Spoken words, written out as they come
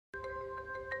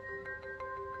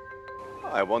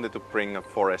I wanted to bring a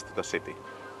forest to the city.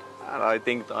 And I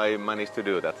think I managed to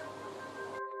do that.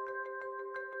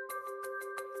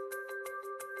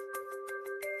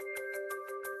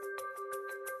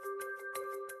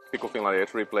 Pico Finlandia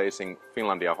is replacing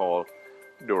Finlandia Hall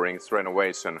during its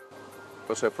renovation. I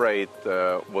was afraid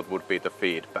what would be the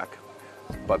feedback,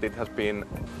 but it has been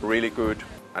really good,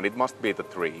 and it must be the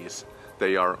trees.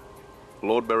 They are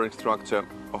load-bearing structure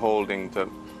holding the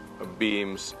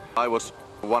beams. I was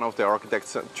one of the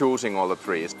architects choosing all the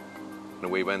trees.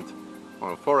 We went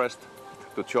on a forest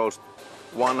to choose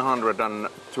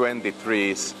 120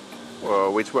 trees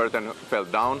which were then fell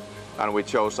down, and we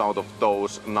chose out of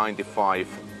those 95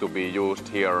 to be used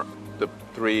here. The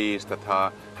trees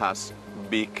that has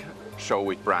big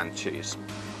showy branches.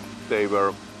 They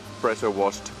were pressure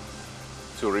washed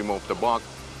to remove the bark.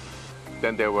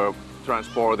 Then they were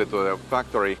transported to the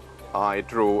factory. I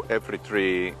drew every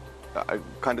tree a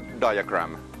kind of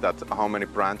diagram that how many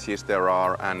branches there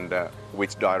are and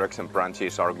which direction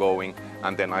branches are going,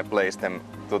 and then I placed them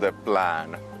to the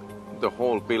plan. The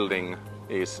whole building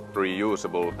is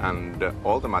reusable and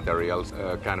all the materials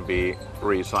can be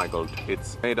recycled.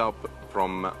 It's made up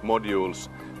from modules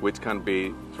which can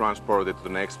be transported to the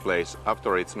next place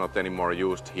after it's not anymore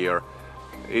used here.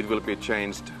 It will be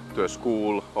changed to a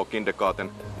school or kindergarten.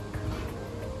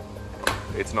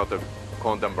 It's not a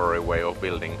contemporary way of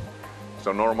building.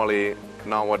 So normally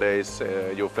nowadays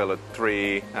you fell a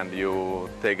tree and you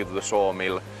take it to the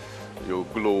sawmill, you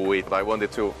glue it. I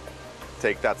wanted to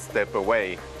take that step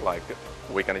away, like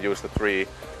we can use the tree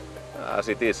as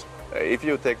it is. If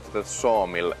you take to the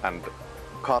sawmill and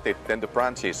cut it, then the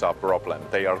branches are a problem.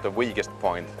 They are the weakest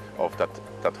point of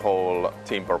that whole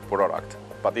timber product.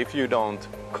 But if you don't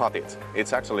cut it,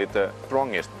 it's actually the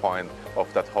strongest point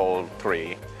of that whole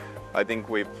tree. I think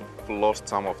we've lost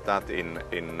some of that in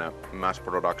mass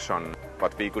production,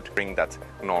 but we could bring that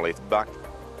knowledge back.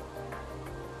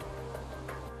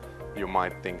 You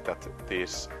might think that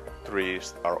these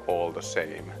trees are all the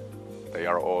same. They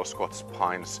are all Scots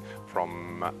pines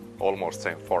from almost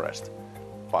same forest.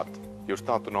 But you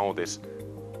start to notice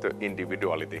the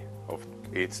individuality of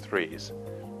each trees,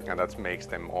 and that makes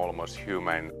them almost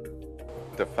human.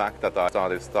 The fact that I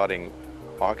started studying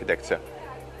architecture,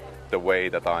 the way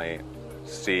that I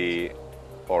see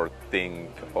or think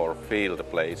or feel the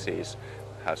places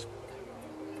has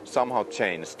somehow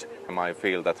changed. And I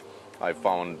feel that I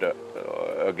found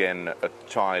again a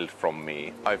child from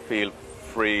me. I feel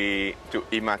free to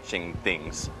imagine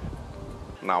things.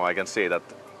 Now I can see that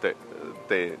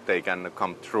they can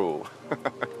come true.